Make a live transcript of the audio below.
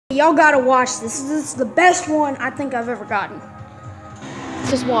Y'all gotta watch this. This is the best one I think I've ever gotten.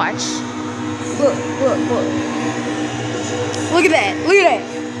 Just watch. Look. Look at that.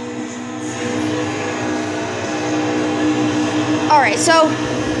 Alright, so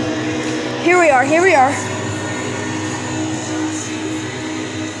here we are.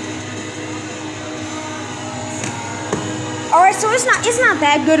 Alright, so it's not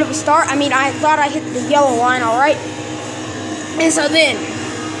that good of a start. I mean, I thought I hit the yellow line, alright? And so then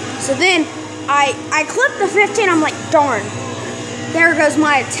I clipped the 15, I'm like, darn, there goes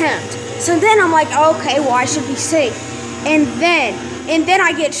my attempt. So then I'm like, okay, well, I should be safe. And then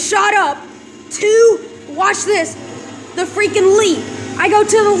I get shot up to, watch this, the freaking lead. I go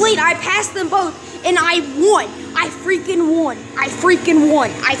to the lead, I pass them both, and I won. I freaking won.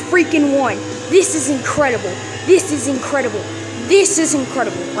 This is incredible. This is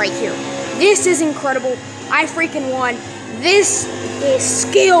incredible right here. This is incredible. I freaking won. This is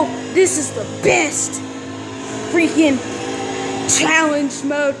skill. This is the best freaking challenge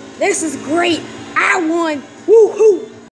mode. This is great. I won. Woohoo!